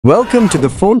Welcome to the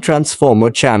Phone Transformer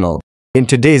channel. In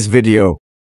today's video,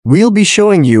 we'll be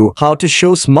showing you how to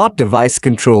show smart device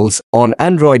controls on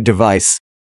Android device,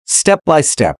 step by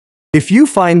step. If you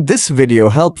find this video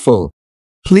helpful,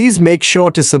 please make sure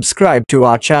to subscribe to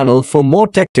our channel for more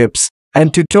tech tips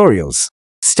and tutorials.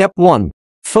 Step 1.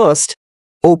 First,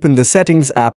 open the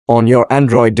Settings app on your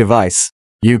Android device.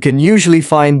 You can usually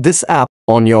find this app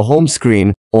on your home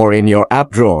screen or in your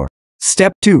app drawer.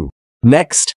 Step 2.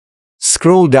 Next,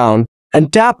 scroll down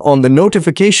and tap on the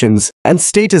Notifications and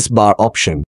Status Bar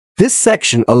option. This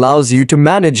section allows you to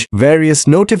manage various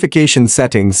notification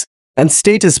settings and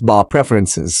status bar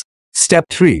preferences. Step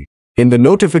 3. In the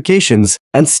Notifications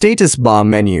and Status Bar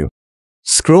menu,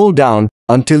 scroll down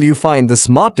until you find the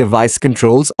Smart Device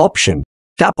Controls option.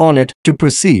 Tap on it to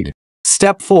proceed.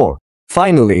 Step 4.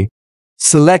 Finally,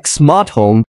 select Smart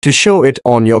Home to show it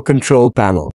on your control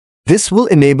panel. This will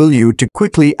enable you to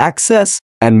quickly access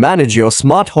and manage your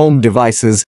smart home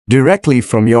devices directly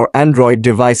from your Android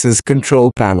device's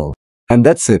control panel. And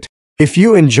that's it. If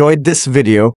you enjoyed this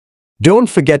video, don't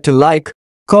forget to like,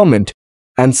 comment,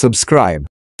 and subscribe.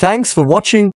 Thanks for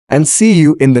watching and see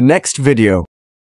you in the next video.